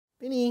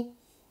Bindi.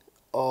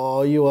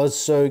 Oh, you are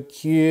so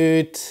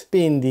cute.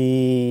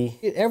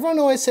 Bindi. Everyone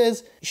always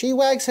says, she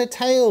wags her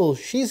tail,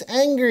 she's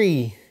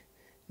angry.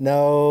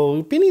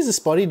 No, Bindi's a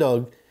spotty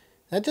dog.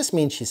 That just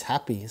means she's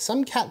happy.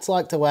 Some cats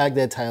like to wag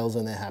their tails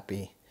when they're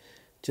happy.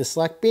 Just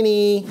like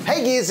Bindi.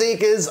 Hey Gear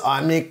Seekers,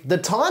 I'm Nick. The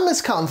time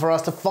has come for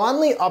us to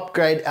finally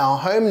upgrade our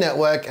home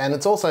network, and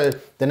it's also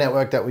the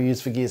network that we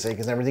use for Gear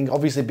Seekers and everything,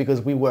 obviously because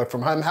we work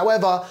from home.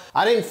 However,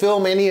 I didn't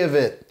film any of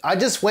it. I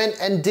just went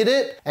and did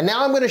it, and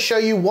now I'm gonna show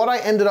you what I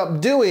ended up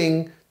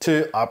doing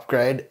to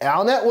upgrade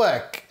our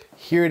network.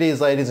 Here it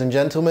is, ladies and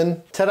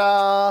gentlemen.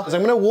 Ta-da! So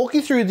I'm gonna walk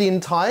you through the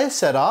entire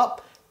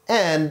setup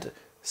and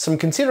some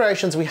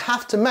considerations we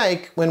have to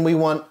make when we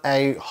want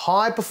a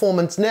high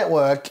performance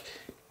network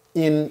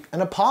in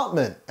an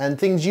apartment, and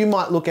things you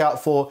might look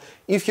out for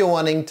if you're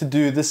wanting to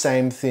do the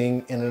same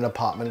thing in an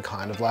apartment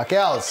kind of like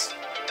ours.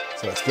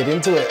 So let's get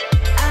into it.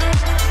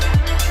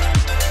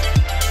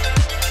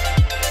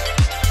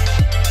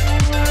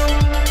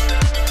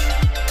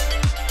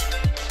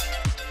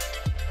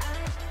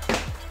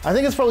 I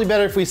think it's probably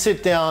better if we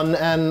sit down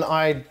and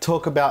I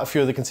talk about a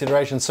few of the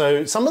considerations.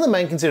 So some of the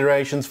main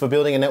considerations for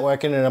building a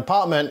network in an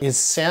apartment is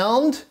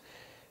sound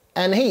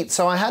and heat.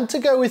 So I had to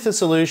go with a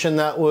solution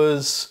that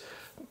was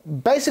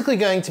basically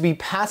going to be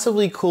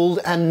passively cooled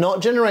and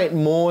not generate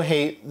more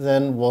heat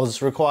than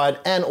was required,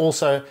 and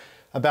also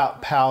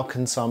about power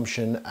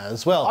consumption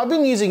as well. I've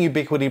been using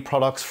Ubiquiti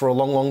products for a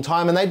long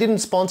time, and they didn't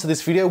sponsor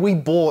this video. We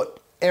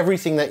bought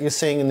everything that you're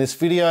seeing in this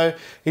video.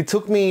 It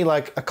took me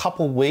like a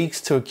couple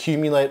weeks to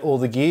accumulate all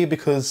the gear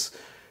because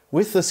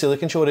with the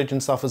silicon shortage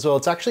and stuff as well,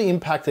 it's actually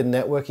impacted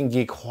networking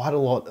gear quite a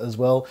lot as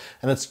well.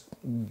 And it's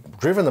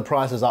driven the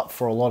prices up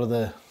for a lot of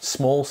the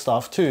small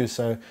stuff too.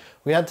 So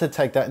we had to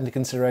take that into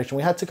consideration.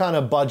 We had to kind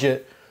of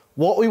budget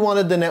what we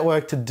wanted the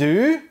network to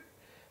do.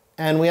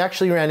 And we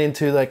actually ran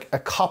into like a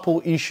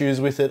couple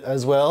issues with it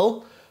as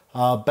well.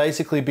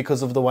 Basically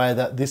because of the way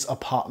that this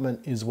apartment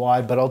is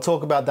wired, but I'll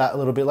talk about that a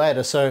little bit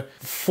later. So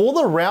for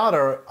the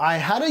router, I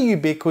had a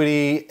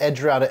Ubiquiti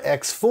Edge Router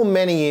X for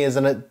many years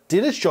and it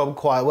did its job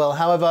quite well.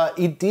 However,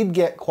 it did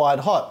get quite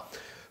hot.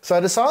 So I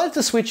decided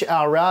to switch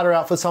our router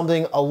out for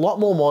something a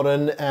lot more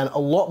modern and a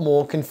lot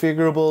more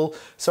configurable.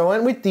 So I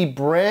went with the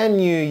brand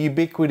new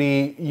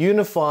Ubiquiti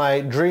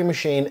UniFi Dream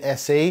Machine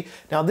SE.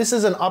 Now this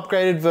is an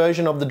upgraded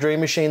version of the Dream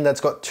Machine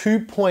that's got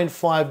 2.5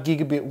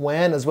 gigabit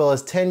WAN as well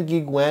as 10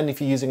 gig WAN if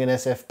you're using an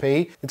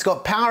SFP. It's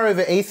got power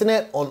over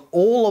Ethernet on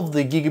all of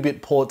the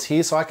gigabit ports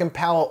here, so I can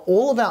power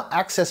all of our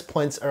access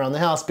points around the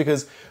house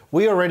because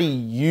we already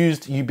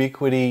used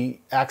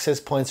Ubiquiti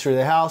access points through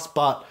the house,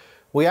 but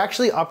we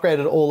actually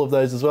upgraded all of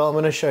those as well. I'm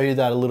gonna show you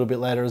that a little bit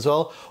later as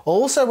well. I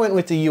also went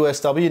with the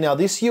USW. Now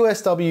this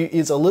USW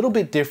is a little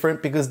bit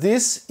different because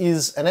this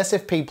is an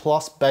SFP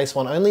Plus base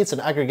one only. It's an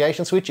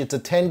aggregation switch. It's a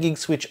 10 gig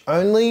switch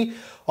only.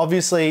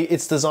 Obviously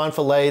it's designed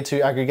for layer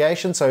 2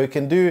 aggregation, so it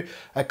can do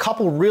a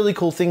couple really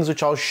cool things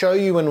which I'll show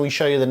you when we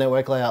show you the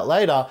network layout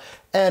later,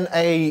 and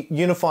a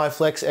UniFi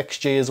Flex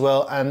XG as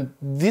well. And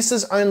this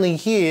is only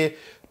here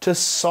to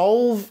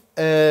solve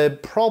a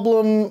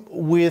problem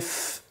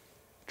with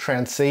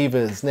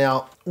transceivers.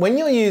 Now, when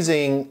you're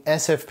using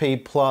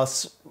SFP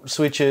Plus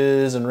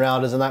switches and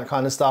routers and that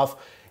kind of stuff,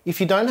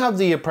 if you don't have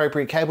the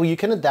appropriate cable, you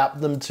can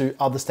adapt them to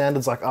other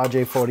standards like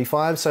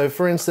RJ45. So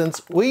for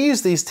instance, we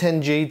use these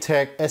 10G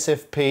Tech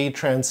SFP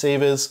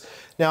transceivers.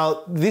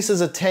 Now, this is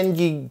a 10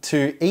 gig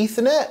to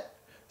Ethernet,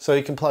 so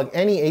you can plug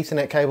any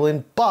Ethernet cable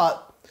in,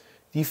 but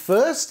the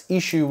first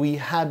issue we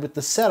had with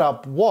the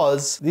setup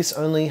was this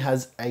only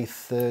has a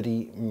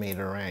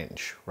 30-meter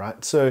range,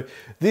 right? So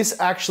this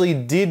actually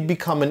did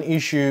become an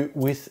issue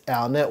with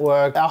our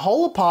network. Our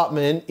whole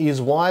apartment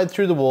is wired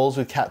through the walls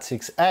with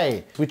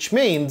Cat6a, which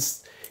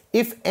means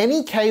if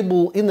any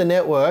cable in the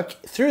network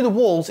through the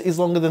walls is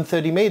longer than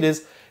 30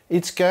 meters,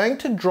 it's going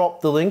to drop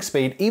the link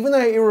speed, even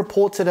though it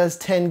reports it as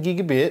 10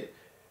 gigabit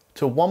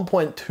to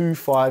 1.25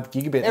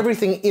 gigabit.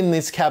 Everything in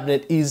this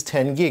cabinet is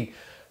 10 gig.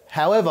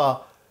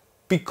 However,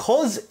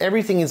 because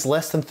everything is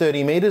less than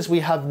 30 meters, we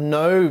have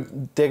no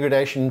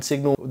degradation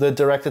signal. The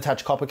direct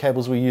attached copper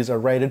cables we use are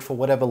rated for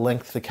whatever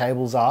length the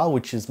cables are,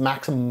 which is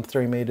maximum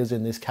 3 meters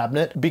in this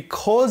cabinet.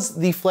 Because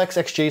the Flex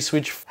XG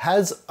switch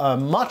has a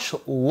much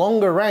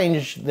longer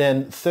range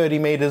than 30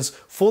 meters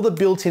for the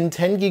built-in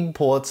 10 gig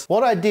ports,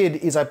 what I did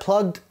is I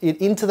plugged it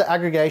into the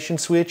aggregation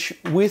switch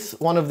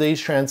with one of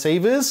these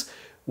transceivers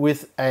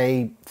with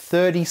a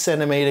 30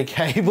 centimeter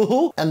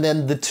cable, and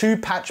then the 2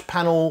 patch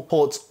panel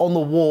ports on the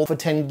wall for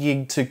 10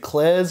 gig to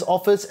Claire's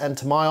office and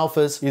to my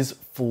office is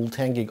full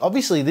 10 gig.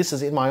 Obviously this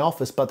is in my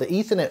office, but the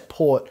Ethernet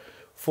port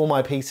for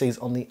my PC is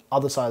on the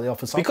other side of the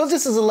office. Because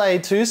this is a layer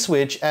 2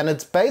 switch and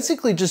it's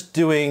basically just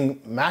doing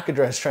MAC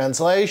address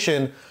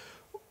translation,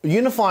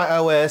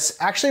 UnifiOS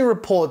actually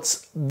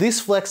reports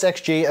this Flex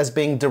XG as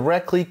being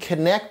directly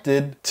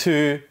connected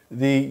to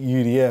the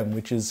UDM,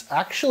 which is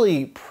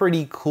actually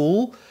pretty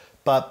cool.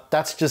 But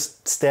that's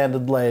just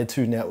standard layer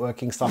 2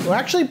 networking stuff. We're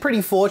actually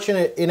pretty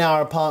fortunate in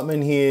our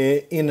apartment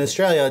here in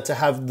Australia to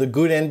have the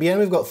good NBN.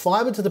 We've got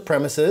fiber to the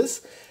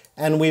premises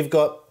and we've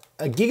got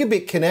a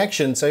gigabit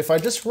connection. So if I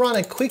just run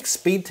a quick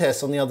speed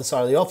test on the other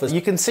side of the office,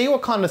 you can see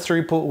what kind of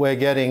throughput we're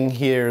getting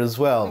here as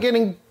well. We're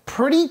getting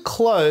pretty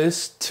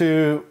close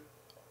to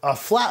a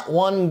flat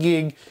 1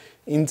 gig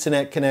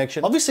internet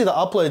connection. Obviously the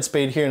upload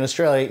speed here in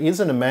Australia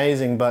isn't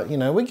amazing, but you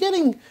know, we're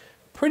getting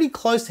pretty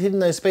close to hitting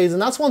those speeds.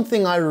 And that's one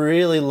thing I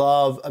really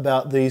love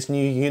about these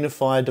new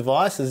UniFi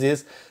devices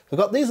is we've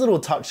got these little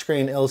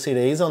touchscreen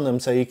LCDs on them,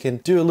 so you can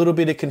do a little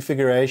bit of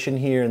configuration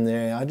here and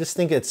there. I just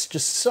think it's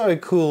just so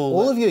cool.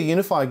 All of your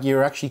UniFi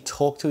gear actually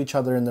talk to each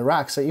other in the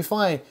rack. So if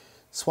I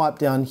swipe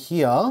down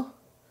here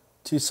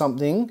to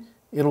something,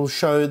 it'll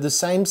show the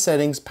same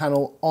settings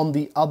panel on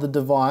the other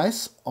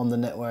device on the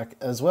network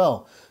as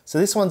well. So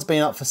this one's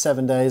been up for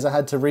 7 days. I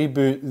had to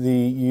reboot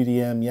the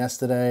UDM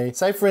yesterday.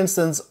 Say for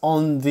instance,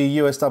 on the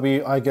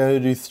USW, I go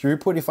to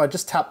throughput. If I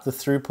just tap the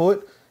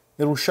throughput,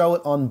 it'll show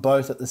it on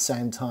both at the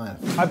same time.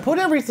 I put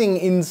everything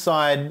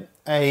inside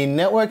a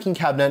networking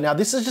cabinet. Now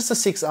this is just a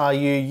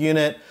 6RU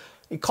unit.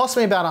 It cost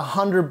me about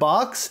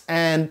 $100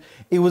 and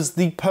it was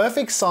the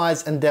perfect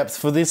size and depth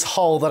for this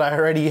hole that I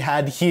already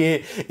had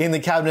here in the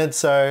cabinet.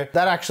 So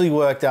that actually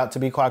worked out to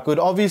be quite good.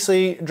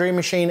 Obviously, Dream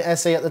Machine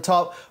SE at the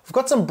top. We've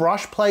got some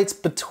brush plates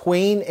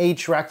between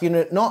each rack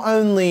unit, not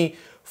only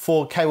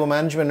for cable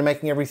management and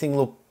making everything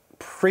look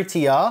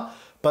prettier,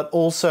 but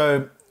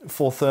also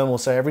for thermal,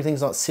 so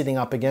everything's not sitting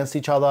up against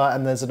each other.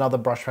 And there's another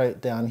brush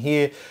plate down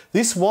here.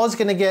 This was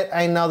gonna get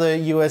another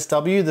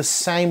USW, the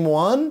same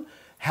one.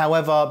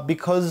 However,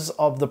 because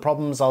of the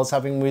problems I was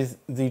having with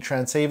the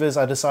transceivers,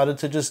 I decided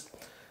to just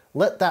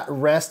let that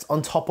rest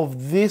on top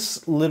of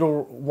this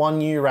little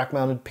 1U rack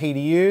mounted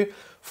PDU.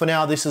 For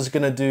now, this is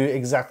gonna do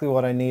exactly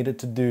what I need it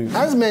to do.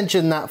 As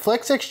mentioned, that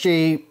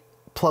FlexXG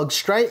plugs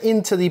straight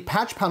into the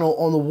patch panel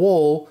on the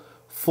wall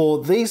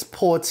for these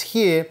ports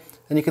here.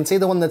 And you can see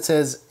the one that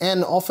says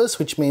N office,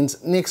 which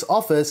means Nick's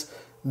office.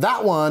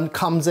 That one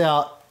comes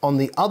out on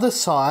the other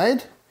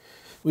side,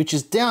 which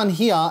is down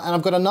here, and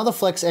I've got another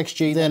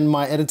FlexXG, then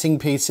my editing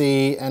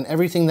PC and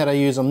everything that I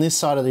use on this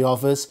side of the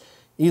office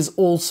is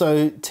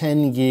also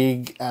 10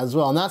 gig as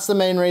well. And that's the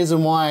main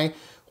reason why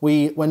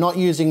we're not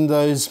using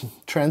those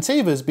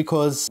transceivers,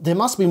 because there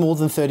must be more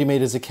than 30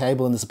 meters of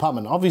cable in this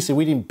apartment. Obviously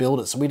we didn't build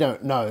it, so we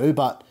don't know,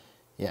 but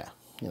yeah,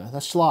 you know,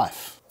 that's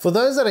life. For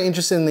those that are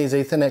interested in these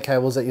Ethernet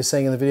cables that you're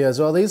seeing in the video as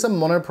well, these are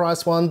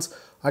monoprice ones.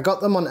 I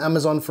got them on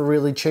Amazon for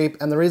really cheap,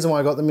 and the reason why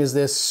I got them is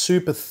they're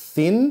super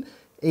thin,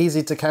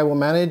 easy to cable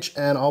manage,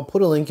 and I'll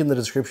put a link in the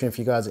description if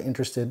you guys are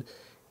interested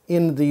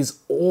in these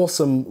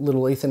awesome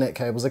little Ethernet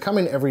cables. They come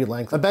in every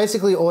length. I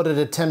basically ordered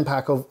a 10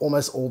 pack of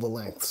almost all the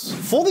lengths.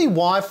 For the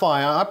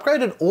Wi-Fi, I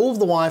upgraded all of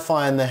the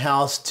Wi-Fi in the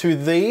house to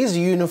these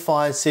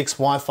UniFi 6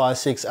 Wi-Fi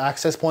 6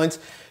 access points.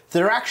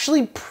 They're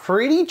actually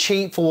pretty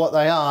cheap for what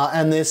they are,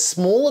 and they're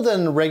smaller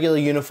than regular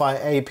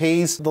UniFi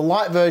APs. The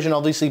light version,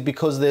 obviously,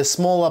 because they're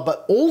smaller,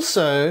 but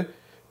also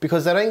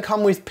because they don't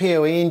come with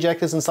PoE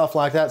injectors and stuff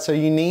like that, so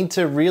you need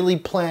to really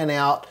plan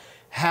out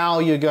how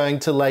you're going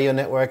to lay your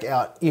network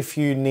out if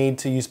you need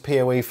to use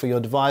PoE for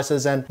your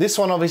devices. And this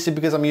one, obviously,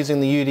 because I'm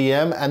using the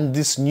UDM and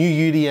this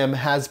new UDM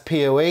has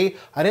PoE,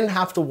 I didn't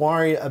have to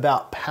worry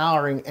about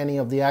powering any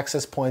of the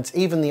access points,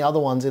 even the other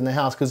ones in the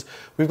house, because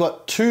we've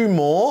got 2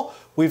 more.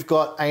 We've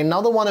got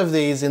another one of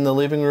these in the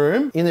living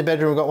room. In the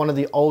bedroom, we've got one of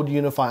the old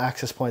UniFi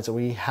access points that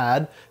we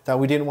had that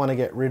we didn't want to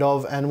get rid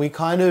of, and we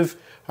kind of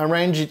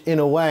arrange it in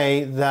a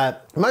way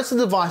that most of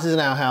the devices in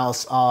our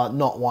house are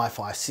not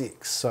Wi-Fi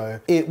 6. So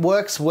it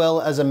works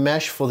well as a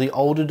mesh for the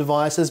older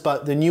devices,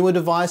 but the newer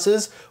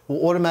devices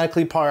will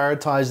automatically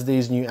prioritize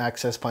these new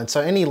access points.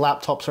 So any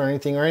laptops or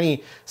anything, or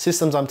any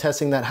systems I'm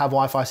testing that have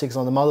Wi-Fi 6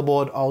 on the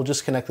motherboard, I'll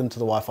just connect them to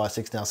the Wi-Fi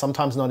 6 now.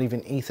 Sometimes not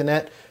even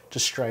Ethernet,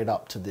 just straight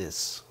up to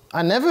this.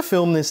 I never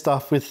film this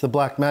stuff with the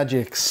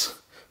Blackmagics,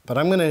 but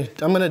I'm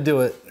gonna do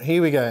it. Here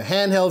we go,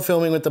 handheld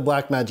filming with the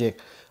Blackmagic.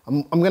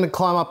 I'm gonna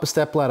climb up a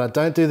step ladder.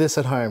 Don't do this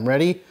at home.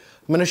 Ready?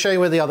 I'm gonna show you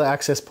where the other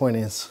access point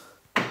is.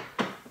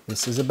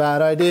 This is a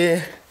bad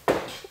idea.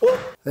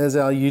 There's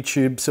our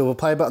YouTube silver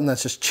play button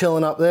that's just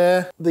chilling up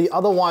there. The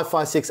other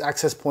Wi-Fi 6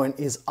 access point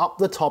is up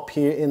the top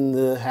here in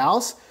the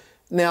house.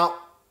 Now,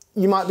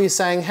 you might be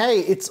saying,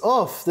 hey, it's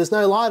off, there's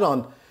no light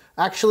on.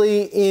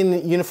 Actually,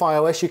 in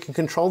UnifiOS, you can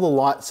control the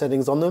light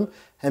settings on them.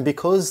 And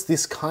because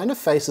this kind of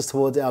faces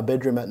towards our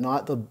bedroom at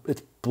night,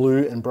 it's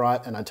blue and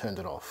bright, and I turned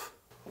it off.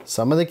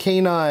 Some of the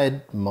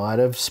keen-eyed might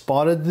have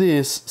spotted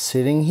this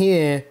sitting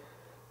here.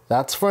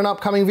 That's for an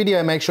upcoming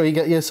video. Make sure you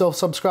get yourself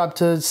subscribed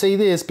to see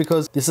this,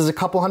 because this is a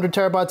couple 100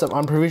 terabytes of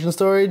unprovisioned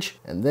storage.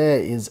 And there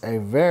is a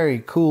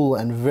very cool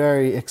and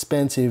very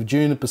expensive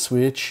Juniper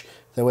switch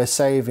that we're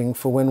saving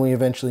for when we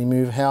eventually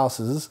move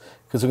houses,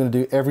 because we're gonna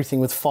do everything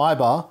with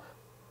fiber.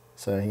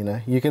 So, you know,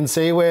 you can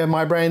see where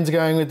my brain's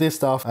going with this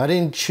stuff. I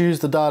didn't choose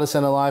the data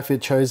center life,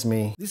 it chose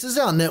me. This is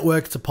our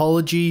network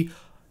topology.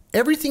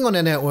 Everything on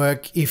our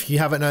network, if you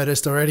haven't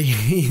noticed already,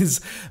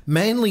 is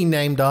mainly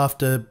named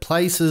after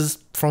places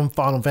from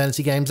Final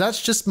Fantasy games.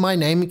 That's just my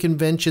naming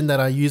convention that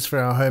I use for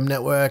our home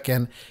network,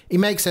 and it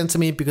makes sense to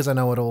me because I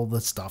know what all the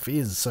stuff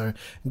is. So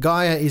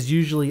Gaia is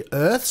usually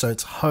Earth, so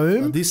it's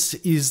home. This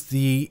is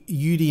the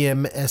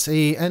UDM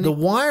SE, and the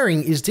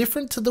wiring is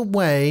different to the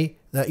way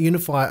that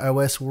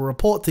UnifiOS will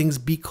report things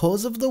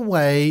because of the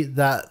way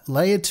that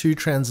layer 2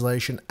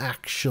 translation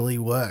actually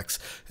works.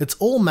 It's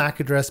all MAC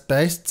address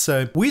based.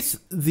 So with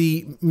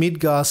the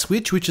Midgar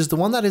switch, which is the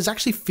one that is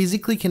actually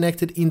physically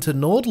connected into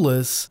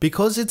Nautilus,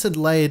 because it's a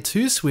layer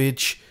 2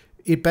 switch,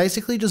 it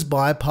basically just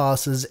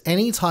bypasses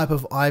any type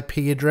of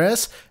IP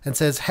address and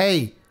says,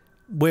 hey,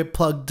 we're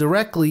plugged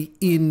directly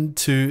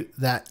into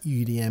that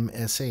UDM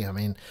SE. I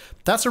mean,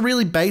 that's a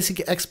really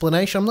basic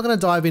explanation. I'm not going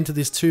to dive into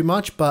this too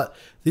much, but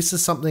this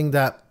is something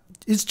that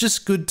is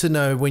just good to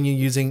know when you're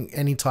using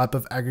any type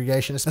of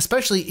aggregation,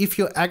 especially if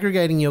you're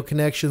aggregating your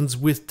connections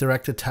with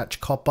direct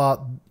attach copper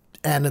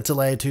and it's a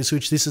layer 2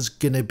 switch. This is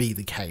going to be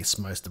the case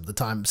most of the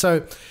time.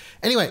 So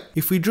anyway,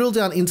 if we drill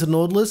down into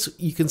Nautilus,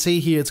 you can see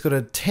here it's got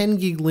a 10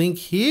 gig link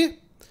here.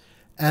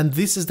 And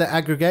this is the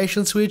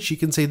aggregation switch. You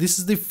can see this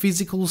is the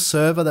physical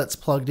server that's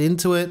plugged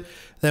into it.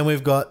 Then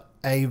we've got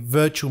a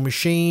virtual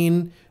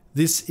machine.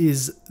 This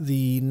is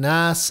the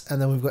NAS, and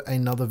then we've got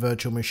another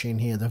virtual machine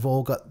here. They've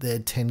all got their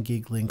 10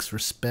 gig links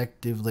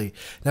respectively.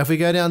 Now, if we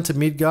go down to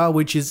Midgar,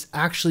 which is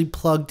actually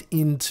plugged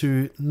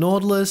into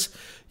Nautilus,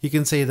 you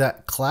can see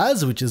that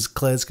Claz, which is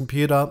Claire's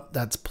computer,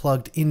 that's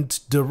plugged in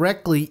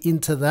directly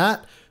into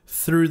that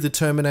through the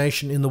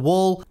termination in the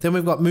wall. Then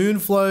we've got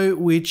Moonflow,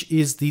 which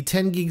is the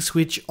 10 gig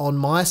switch on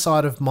my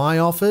side of my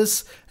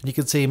office. And you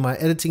can see my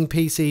editing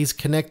PC is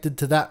connected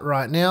to that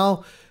right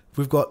now.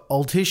 We've got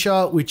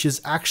Altisha, which is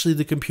actually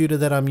the computer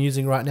that I'm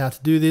using right now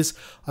to do this.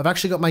 I've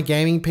actually got my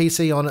gaming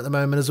PC on at the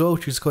moment as well,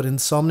 which is called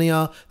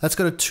Insomnia. That's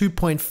got a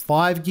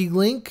 2.5 gig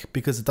link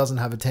because it doesn't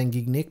have a 10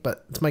 gig NIC,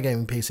 but it's my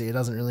gaming PC. It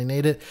doesn't really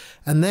need it.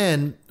 And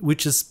then,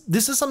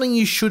 this is something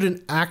you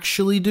shouldn't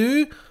actually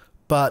do,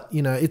 but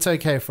you know, it's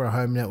okay for a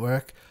home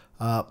network.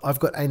 I've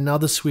got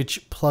another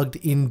switch plugged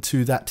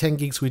into that 10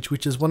 gig switch,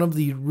 which is one of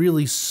the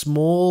really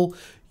small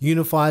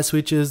UniFi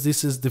switches.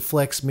 This is the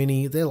Flex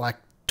Mini. They're like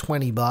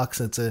 20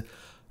 bucks. It's a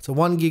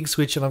 1 gig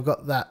switch, and I've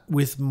got that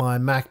with my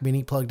Mac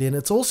Mini plugged in.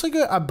 It's also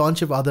got a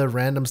bunch of other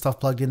random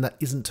stuff plugged in that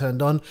isn't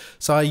turned on.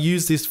 So I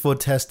use this for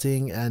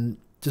testing and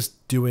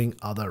just doing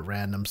other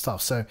random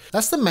stuff. So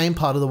that's the main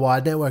part of the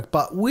wired network.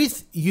 But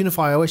with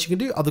UnifiOS, you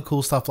can do other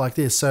cool stuff like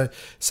this. So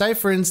say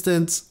for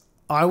instance,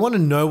 I want to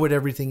know what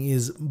everything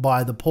is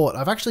by the port.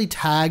 I've actually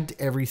tagged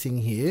everything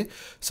here.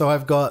 So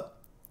I've got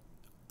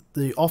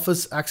the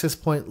office access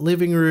point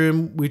living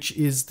room, which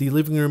is the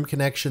living room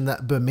connection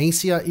that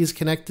Burmecia is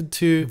connected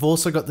to. We've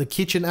also got the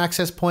kitchen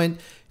access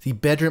point, the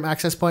bedroom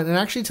access point, and it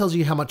actually tells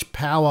you how much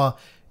power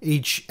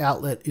each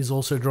outlet is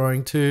also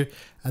drawing to.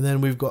 And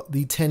then we've got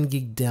the 10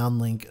 gig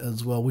downlink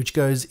as well, which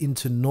goes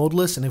into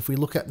Nautilus. And if we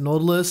look at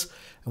Nautilus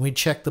and we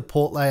check the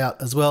port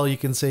layout as well, you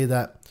can see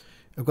that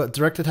I've got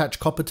direct attach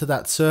copper to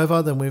that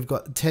server. Then we've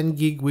got 10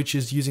 gig, which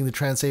is using the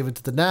transceiver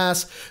to the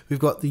NAS. We've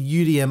got the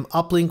UDM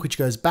uplink, which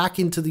goes back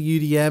into the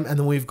UDM. And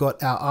then we've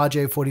got our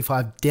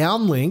RJ45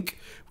 downlink,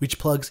 which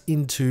plugs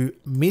into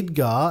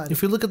Midgar.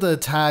 If we look at the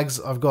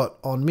tags I've got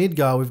on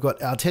Midgar, we've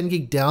got our 10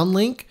 gig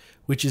downlink,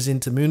 which is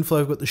into Moonflow.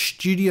 We've got the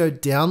studio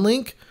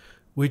downlink,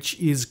 which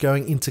is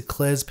going into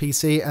Claire's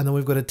PC. And then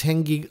we've got a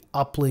 10 gig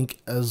uplink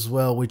as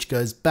well, which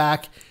goes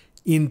back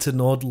into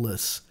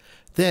Nautilus.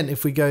 Then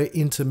if we go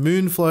into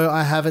Moonflow,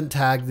 I haven't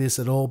tagged this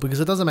at all because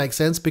it doesn't make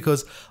sense,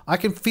 because I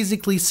can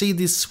physically see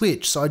this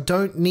switch. So I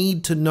don't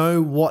need to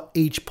know what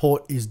each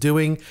port is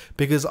doing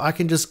because I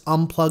can just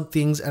unplug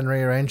things and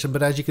rearrange them.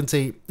 But as you can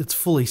see, it's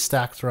fully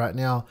stacked right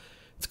now.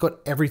 It's got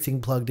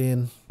everything plugged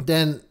in.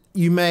 Then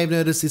you may have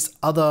noticed this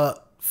other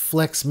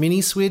Flex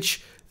Mini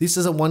switch. This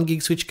is a 1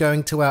 gig switch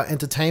going to our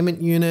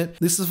entertainment unit.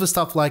 This is for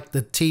stuff like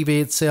the TV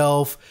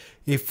itself,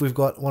 if we've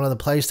got one of the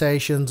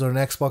PlayStations or an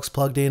Xbox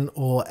plugged in,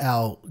 or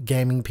our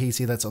gaming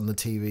PC that's on the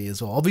TV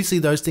as well. Obviously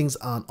those things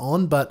aren't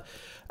on, but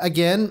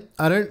again,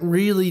 I don't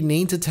really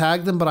need to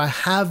tag them, but I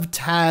have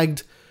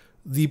tagged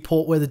the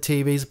port where the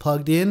TV is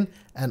plugged in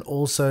and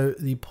also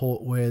the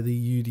port where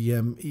the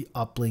UDM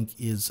uplink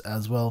is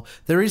as well.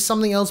 There is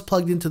something else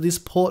plugged into this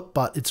port,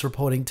 but it's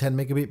reporting 10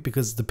 megabit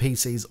because the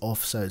PC is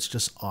off, so it's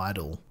just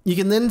idle. You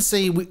can then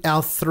see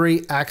our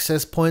 3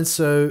 access points.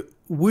 So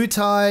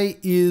Wutai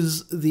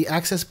is the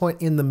access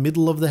point in the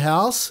middle of the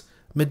house.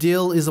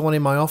 Medill is the one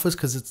in my office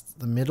because it's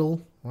the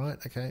middle, right?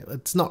 Okay,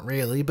 it's not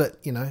really, but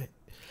you know.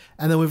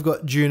 And then we've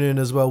got Junun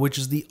as well, which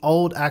is the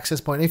old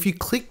access point. If you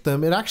click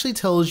them, it actually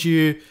tells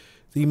you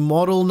the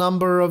model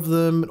number of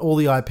them, all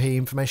the IP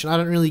information. I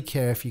don't really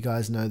care if you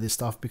guys know this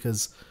stuff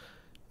because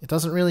it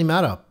doesn't really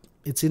matter.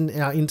 It's in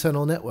our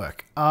internal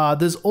network.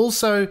 There's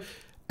also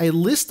a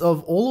list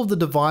of all of the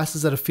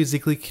devices that are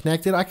physically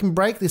connected. I can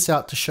break this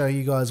out to show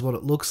you guys what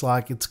it looks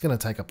like. It's going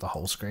to take up the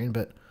whole screen,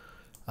 but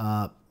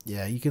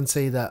yeah, you can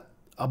see that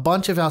a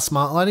bunch of our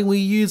smart lighting, we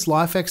use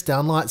LifeX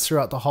downlights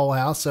throughout the whole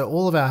house. So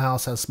all of our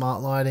house has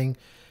smart lighting.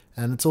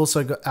 And it's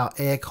also got our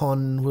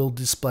aircon will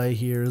display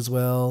here as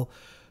well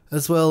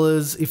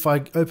as if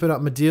I open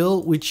up my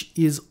deal, which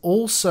is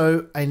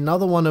also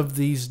another one of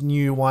these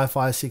new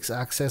Wi-Fi 6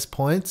 access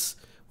points,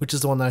 which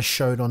is the one that I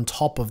showed on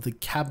top of the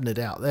cabinet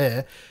out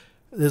there.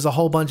 There's a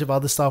whole bunch of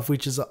other stuff,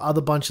 which is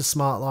other bunch of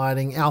smart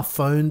lighting. Our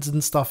phones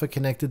and stuff are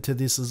connected to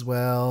this as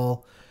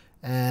well.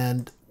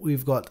 And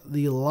we've got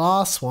the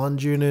last one,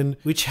 Junin,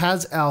 which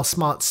has our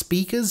smart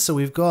speakers. So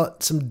we've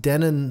got some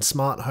Denon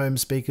smart home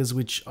speakers,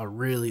 which are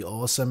really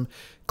awesome.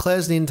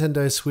 Claire's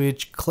Nintendo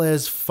Switch,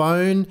 Claire's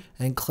phone,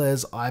 and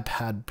Claire's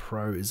iPad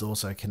Pro is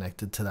also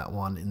connected to that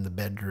one in the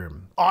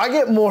bedroom. I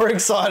get more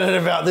excited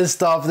about this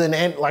stuff than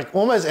like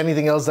almost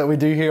anything else that we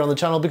do here on the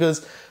channel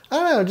because, I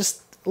don't know,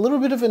 just a little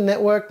bit of a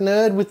network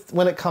nerd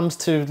when it comes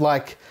to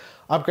like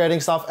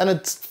upgrading stuff. And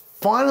it's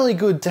finally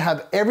good to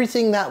have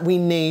everything that we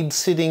need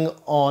sitting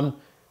on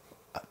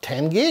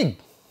 10 gig,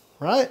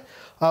 right?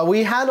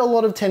 We had a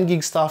lot of 10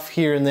 gig stuff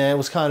here and there. It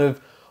was kind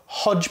of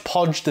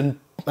hodgepodged and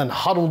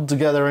huddled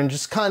together and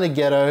just kind of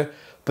ghetto.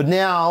 But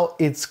now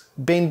it's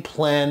been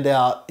planned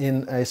out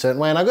in a certain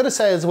way. And I got to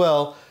say as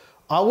well,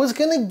 I was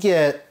going to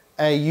get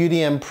a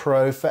UDM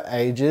Pro for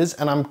ages,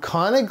 and I'm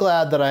kind of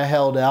glad that I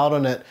held out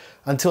on it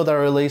until they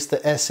released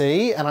the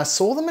SE. And I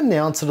saw them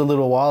announce it a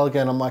little while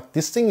ago, and I'm like,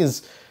 this thing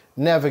is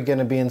never going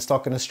to be in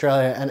stock in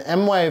Australia. And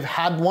M-Wave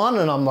had one,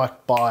 and I'm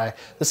like, buy.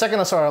 The second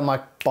I saw it, I'm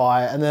like,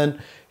 buy. And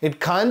then it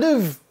kind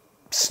of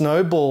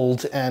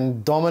snowballed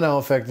and domino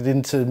affected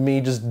into me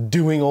just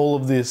doing all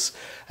of this.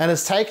 And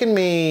it's taken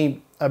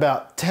me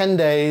about 10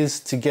 days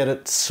to get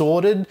it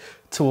sorted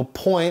to a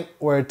point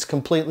where it's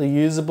completely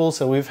usable.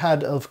 So we've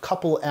had a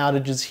couple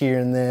outages here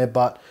and there,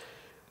 but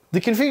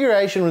the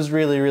configuration was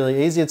really,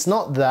 really easy. It's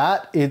not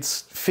that,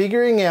 it's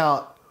figuring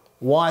out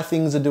why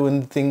things are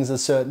doing things a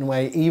certain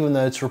way, even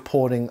though it's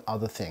reporting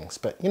other things.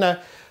 But you know,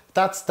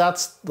 that's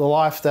the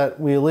life that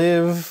we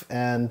live,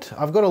 and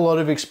I've got a lot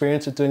of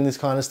experience with doing this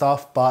kind of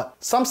stuff, but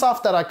some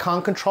stuff that I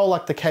can't control,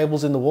 like the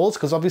cables in the walls,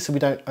 because obviously we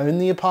don't own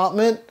the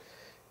apartment,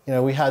 you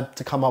know, we had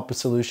to come up with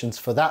solutions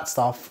for that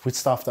stuff, with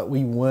stuff that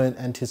we weren't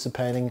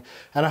anticipating.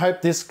 And I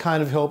hope this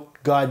kind of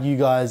helped guide you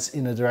guys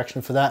in a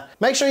direction for that.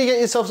 Make sure you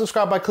get yourself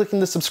subscribed by clicking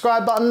the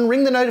subscribe button,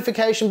 ring the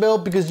notification bell,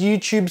 because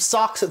YouTube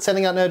sucks at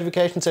sending out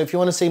notifications. So if you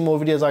want to see more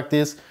videos like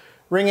this,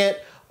 ring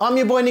it. I'm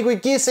your boy Nick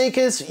with Gear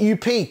Seekers. You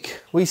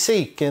peak, we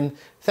seek. And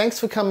thanks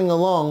for coming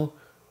along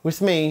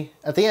with me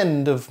at the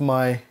end of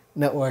my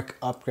network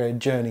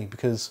upgrade journey,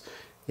 because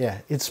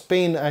yeah, it's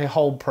been a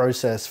whole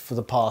process for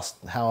the past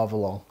however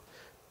long.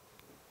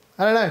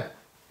 I don't know.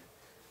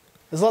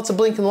 There's lots of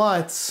blinking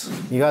lights.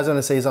 You guys want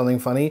to see something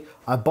funny?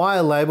 I buy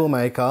a label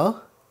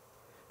maker,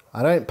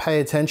 I don't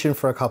pay attention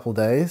for a couple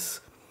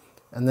days,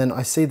 and then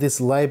I see this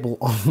label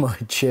on my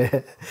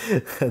chair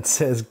that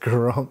says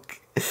Gronk.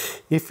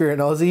 If you're an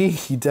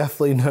Aussie, you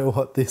definitely know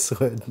what this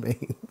word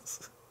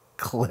means.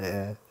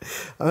 Claire.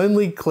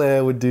 Only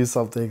Claire would do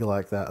something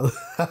like that.